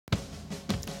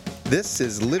This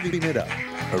is Living It Up,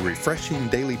 a refreshing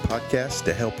daily podcast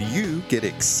to help you get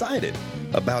excited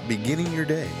about beginning your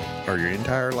day or your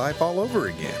entire life all over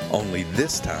again. Only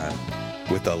this time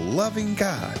with a loving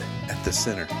God at the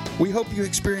center. We hope you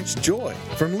experience joy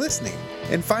from listening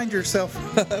and find yourself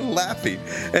laughing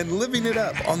and living it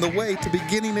up on the way to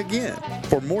beginning again.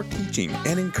 For more teaching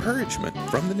and encouragement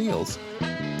from the Neils,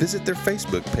 visit their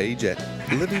Facebook page at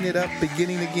Living It Up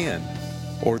Beginning Again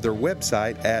or their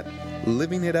website at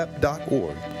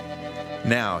livingitup.org.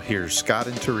 Now, here's Scott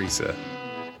and Teresa.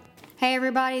 Hey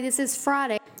everybody, this is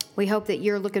Friday. We hope that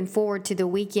you're looking forward to the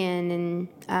weekend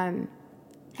and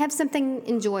have something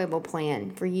enjoyable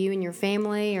planned for you and your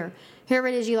family or whoever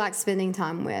it is you like spending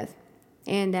time with.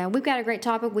 And we've got a great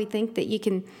topic we think that you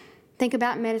can think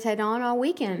about and meditate on all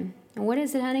weekend. And what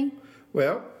is it, honey?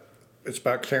 Well, it's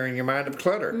about clearing your mind of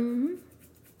clutter. Mm-hmm.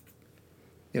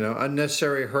 You know,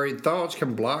 unnecessary hurried thoughts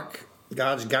can block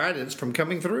God's guidance from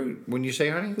coming through. Wouldn't you say,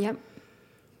 honey? Yep.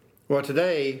 Well,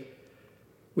 today,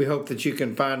 we hope that you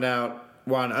can find out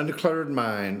why an uncluttered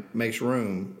mind makes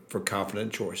room for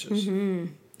confident choices. Mm-hmm.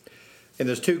 And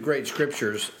there's two great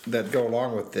scriptures that go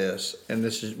along with this. And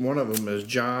this is one of them is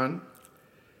John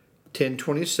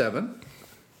 10:27.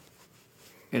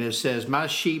 And it says, "My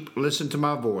sheep listen to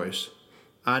my voice.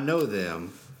 I know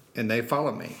them, and they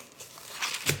follow me."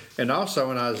 And also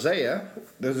in Isaiah,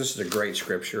 this is a great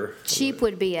scripture. Sheep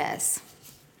would be us.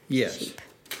 Yes. Sheep.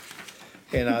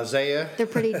 In Isaiah. They're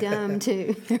pretty dumb,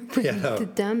 too. They're pretty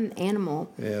dumb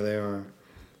animal. Yeah, they are.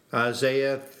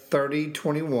 Isaiah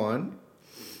 30:21.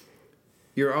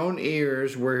 Your own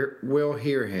ears will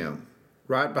hear him.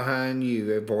 Right behind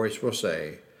you, a voice will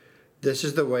say, "This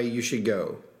is the way you should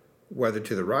go, whether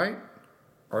to the right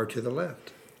or to the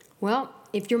left." Well,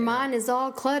 if your mind is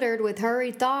all cluttered with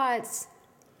hurried thoughts,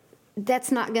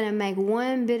 that's not going to make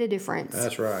one bit of difference.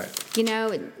 That's right. You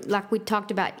know, like we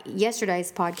talked about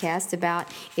yesterday's podcast about,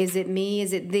 is it me,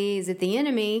 is it thee, is it the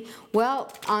enemy?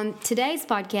 Well, on today's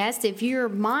podcast, if your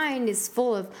mind is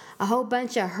full of a whole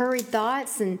bunch of hurried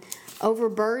thoughts and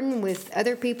overburdened with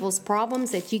other people's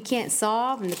problems that you can't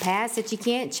solve, and the past that you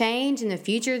can't change, and the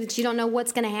future that you don't know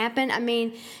what's going to happen, I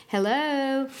mean,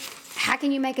 hello, how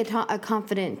can you make a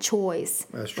confident choice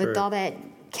with all that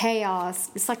chaos?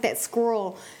 It's like that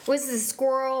squirrel. Was it a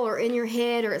squirrel or in your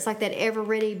head, or it's like that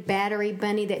ever-ready battery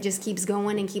bunny that just keeps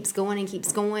going and keeps going and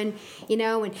keeps going, you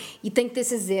know, and you think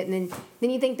this is it, and then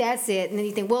you think that's it, and then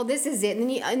you think, well, this is it, and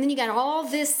then you got all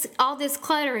this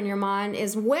clutter in your mind,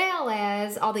 as well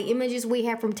as all the images we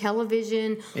have from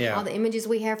television, all the images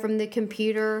we have from the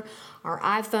computer, our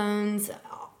iPhones,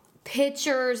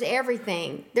 pictures,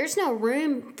 everything. There's no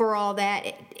room for all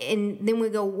that. And then we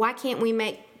go, why can't we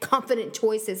make confident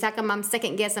choices? How come I'm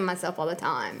second guessing myself all the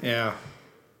time? Yeah.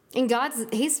 And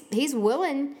he's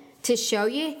willing to show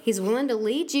you. He's willing to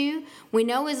lead you. We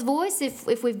know his voice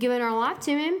if we've given our life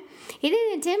to him. He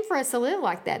didn't intend for us to live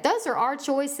like that. Those are our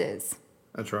choices.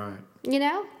 That's right. You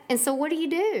know? And so what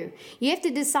do? You have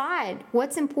to decide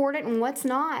what's important and what's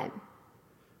not.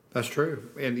 That's true.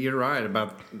 And you're right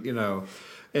about, you know,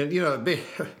 and, you know,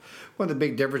 one of the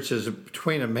big differences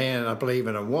between a man, I believe,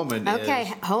 and a woman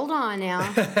hold on now.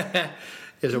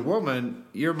 is a woman,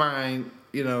 your mind,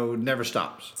 you know, never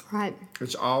stops. Right.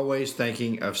 It's always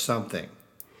thinking of something,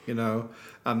 you know.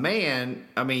 A man,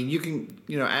 I mean, you can,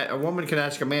 you know, a woman can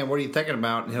ask a man, "What are you thinking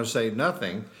about?" And he'll say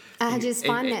nothing. I just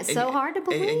find that so hard to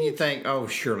believe. And you think, "Oh,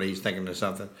 surely he's thinking of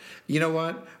something." You know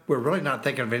what? We're really not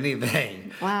thinking of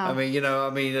anything. Wow. I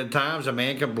mean, at times a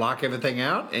man can block everything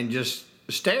out and just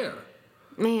stare.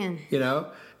 Man. You know?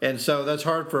 And so that's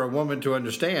hard for a woman to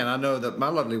understand. I know that my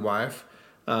lovely wife,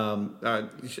 I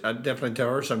definitely tell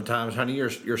her sometimes, "Honey, you're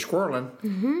squirreling,"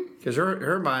 because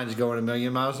her mind's going a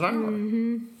million miles an hour.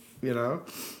 Mm-hmm. You know?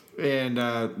 And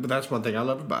but that's one thing I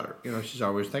love about her. You know, she's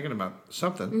always thinking about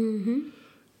something. Mm-hmm.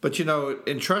 But, you know,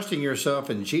 entrusting yourself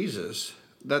in Jesus,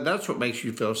 that's what makes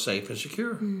you feel safe and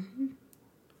secure. Mm-hmm.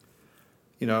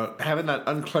 You know, having that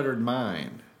uncluttered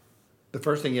mind, the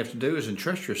first thing you have to do is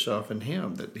entrust yourself in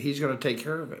him, that he's going to take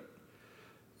care of it.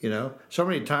 You know, so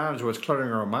many times what's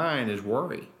cluttering our mind is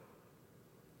worry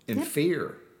and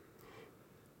fear.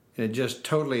 And it just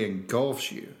totally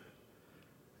engulfs you.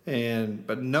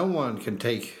 But no one can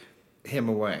take him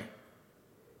away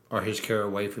or his care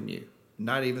away from you.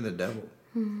 Not even the devil.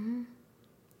 Mm-hmm.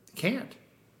 Can't.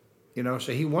 You know,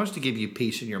 so he wants to give you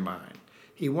peace in your mind.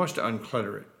 He wants to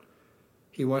unclutter it.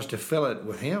 He wants to fill it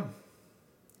with him,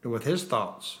 with his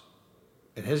thoughts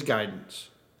and his guidance.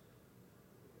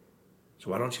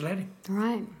 So why don't you let him?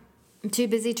 Right. I'm too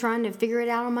busy trying to figure it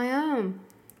out on my own.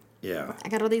 Yeah. I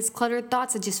got all these cluttered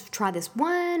thoughts. I just try this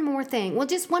one more thing. Well,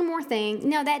 just one more thing.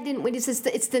 No, that didn't.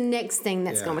 It's the next thing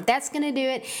that's going. That's going to do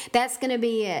it. That's going to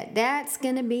be it. That's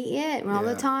going to be it. And all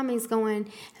the time he's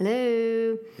going,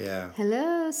 hello. Yeah.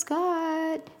 Hello,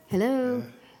 Scott. Hello.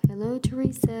 Hello,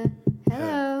 Teresa.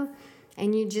 Hello.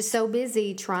 And you're just so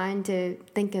busy trying to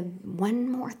think of one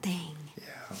more thing.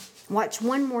 Watch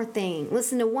one more thing.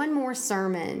 Listen to one more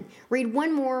sermon. Read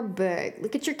one more book.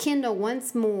 Look at your Kindle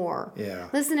once more. Yeah.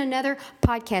 Listen to another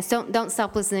podcast. Don't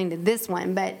stop listening to this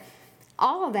one, but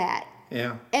all of that.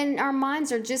 Yeah. And our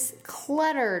minds are just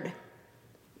cluttered.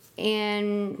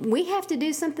 And we have to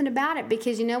do something about it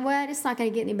because you know what? It's not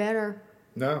going to get any better.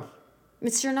 No.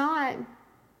 It's sure not.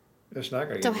 It's not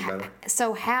going to get any better.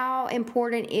 So how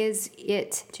important is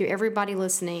it to everybody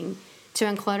listening to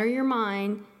unclutter your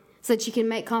mind so that you can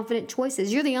make confident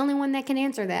choices? You're the only one that can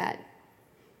answer that.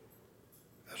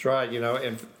 That's right.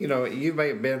 And you may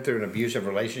have been through an abusive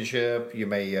relationship. You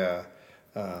may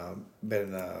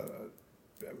been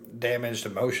damaged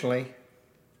emotionally,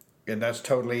 and that's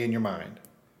totally in your mind.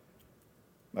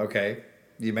 Okay,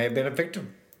 you may have been a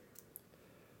victim,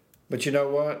 but you know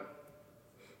what?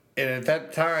 And at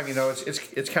that time,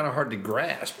 it's kind of hard to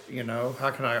grasp.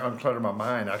 How can I unclutter my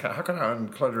mind? How can I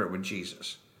unclutter it with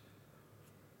Jesus?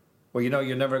 Well,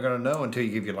 you're never going to know until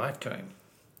you give your life to him,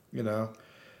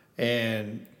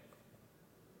 And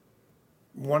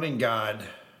wanting God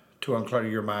to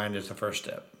unclutter your mind is the first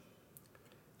step.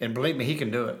 And believe me, he can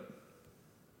do it.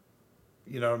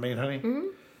 You know what I mean, honey? Mm-hmm.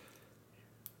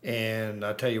 And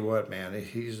I tell you what, man,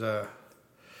 he's done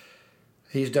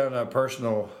a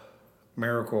personal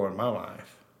miracle in my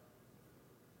life,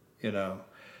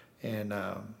 And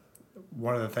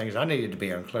one of the things I needed to be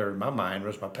uncluttered in my mind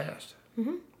was my past.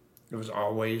 Mm-hmm. It was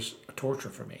always a torture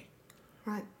for me.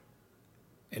 Right.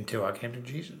 Until I came to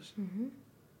Jesus. Mm-hmm.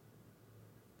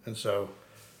 And so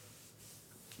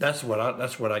that's what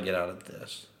I get out of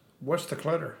this. What's the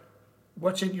clutter?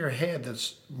 What's in your head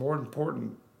that's more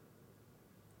important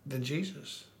than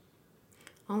Jesus?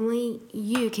 Only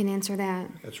you can answer that.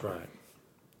 That's right.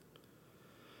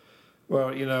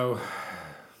 Well,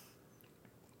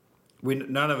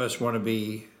 none of us want to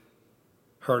be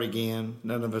hurt again.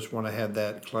 None of us want to have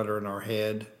that clutter in our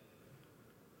head.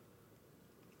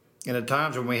 And at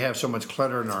times when we have so much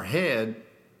clutter in our head,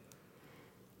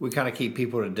 we kind of keep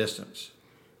people at a distance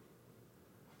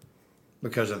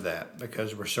because of that,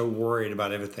 because we're so worried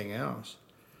about everything else.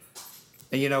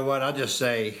 And you know what? I just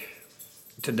say,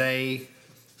 today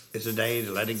is a day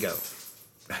to let it go.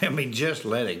 I mean, just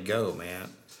let it go, man.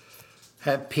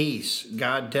 Have peace.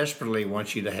 God desperately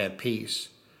wants you to have peace.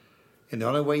 And the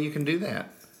only way you can do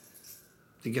that,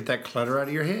 to get that clutter out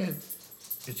of your head,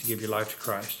 is to give your life to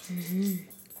Christ. Mm-hmm.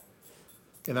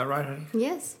 Isn't that right, honey?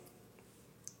 Yes.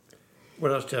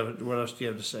 What else do you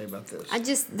have to say about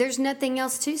this? There's nothing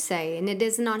else to say, and it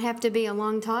does not have to be a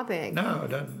long topic. No, it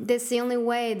doesn't. That's the only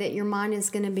way that your mind is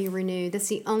going to be renewed. That's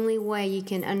the only way you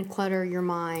can unclutter your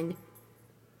mind.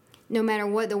 No matter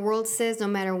what the world says, no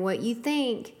matter what you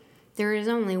think, there is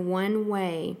only one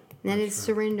way, and that is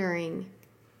surrendering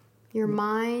your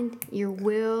mind, your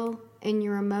will, and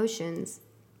your emotions,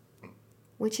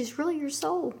 which is really your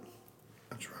soul.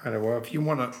 That's right. Well, if you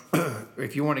want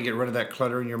to get rid of that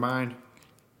clutter in your mind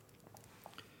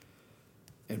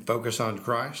and focus on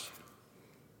Christ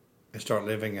and start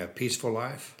living a peaceful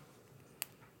life,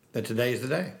 then today is the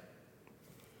day.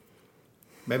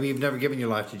 Maybe you've never given your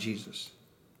life to Jesus.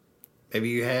 Maybe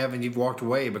you have and you've walked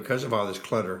away because of all this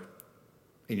clutter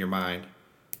in your mind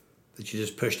that you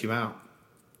just pushed him out.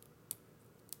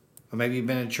 Or maybe you've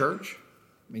been in church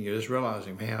and you're just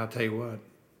realizing, man, I'll tell you what,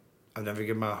 I've never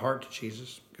given my heart to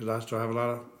Jesus because I still have a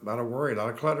lot of worry, a lot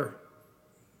of clutter.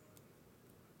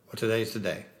 Well, today's the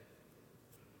day.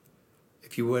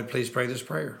 If you would, please pray this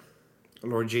prayer.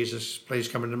 Lord Jesus, please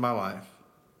come into my life.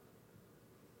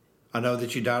 I know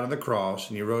that you died on the cross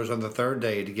and you rose on the third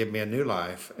day to give me a new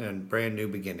life and a brand new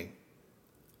beginning.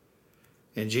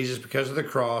 And Jesus, because of the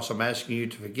cross, I'm asking you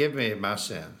to forgive me of my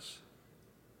sins.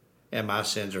 And my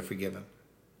sins are forgiven.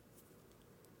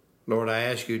 Lord, I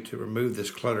ask you to remove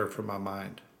this clutter from my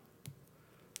mind.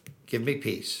 Give me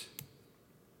peace.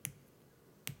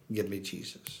 Give me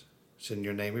Jesus. It's in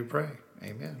your name we pray.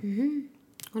 Amen. Mm-hmm.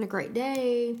 What a great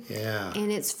day. Yeah. And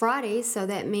it's Friday, so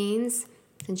that means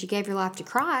since you gave your life to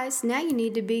Christ, now you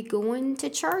need to be going to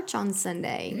church on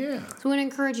Sunday. Yeah. So I want to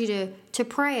encourage you to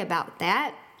pray about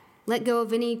that. Let go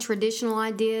of any traditional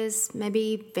ideas,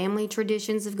 maybe family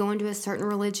traditions of going to a certain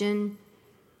religion,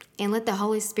 and let the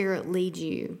Holy Spirit lead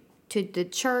you to the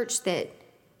church that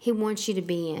he wants you to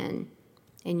be in.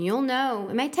 And you'll know.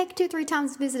 It may take 2 or 3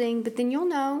 times visiting, but then you'll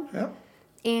know. Yep.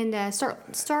 And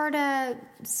start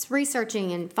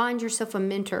researching and find yourself a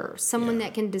mentor, someone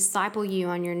that can disciple you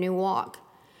on your new walk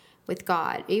with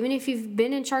God. Even if you've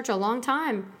been in church a long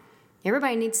time,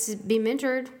 everybody needs to be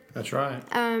mentored. That's right.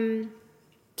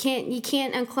 You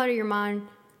can't unclutter your mind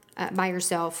by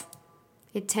yourself.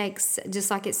 It takes, just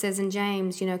like it says in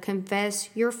James, confess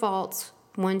your faults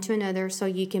one to another so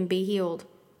you can be healed.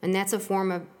 And that's a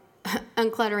form of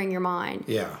uncluttering your mind.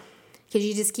 Yeah. Because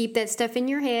you just keep that stuff in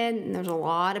your head, and there's a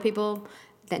lot of people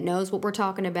that knows what we're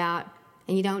talking about,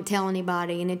 and you don't tell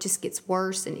anybody, and it just gets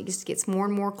worse, and it just gets more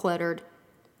and more cluttered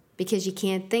because you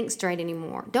can't think straight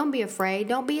anymore. Don't be afraid.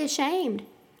 Don't be ashamed.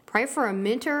 Pray for a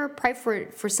mentor. Pray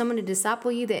for someone to disciple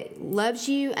you that loves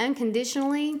you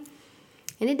unconditionally.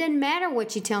 And it doesn't matter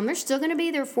what you tell them. They're still going to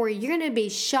be there for you. You're going to be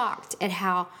shocked at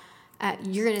how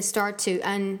you're going to start to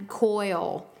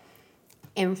uncoil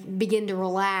and begin to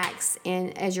relax,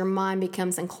 and as your mind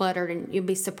becomes uncluttered, and you'll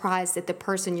be surprised at the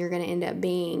person you're going to end up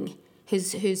being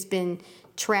who's been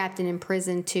trapped and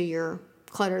imprisoned to your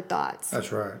cluttered thoughts.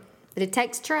 That's right. But it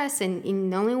takes trust, and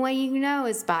the only way you know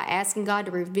is by asking God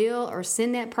to reveal or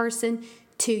send that person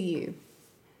to you.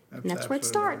 And that's where it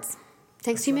starts. Right. It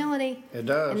takes humility. Right. It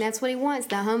does. And that's what He wants.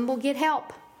 The humble get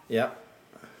help. Yep.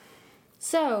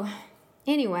 So,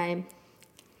 anyway,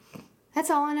 that's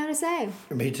all I know to say.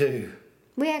 Me too.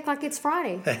 We act like it's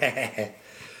Friday.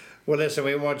 Well, listen,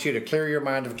 we want you to clear your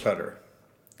mind of clutter.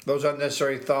 Those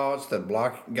unnecessary thoughts that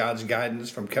block God's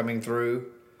guidance from coming through.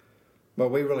 Well,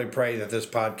 we really pray that this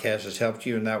podcast has helped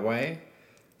you in that way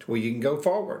to where you can go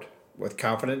forward with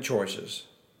confident choices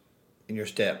in your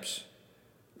steps.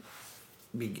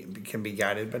 Can be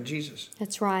guided by Jesus.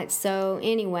 That's right. So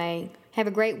anyway, have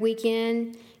a great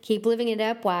weekend. Keep living it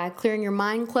up while clearing your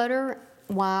mind clutter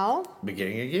while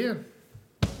beginning again.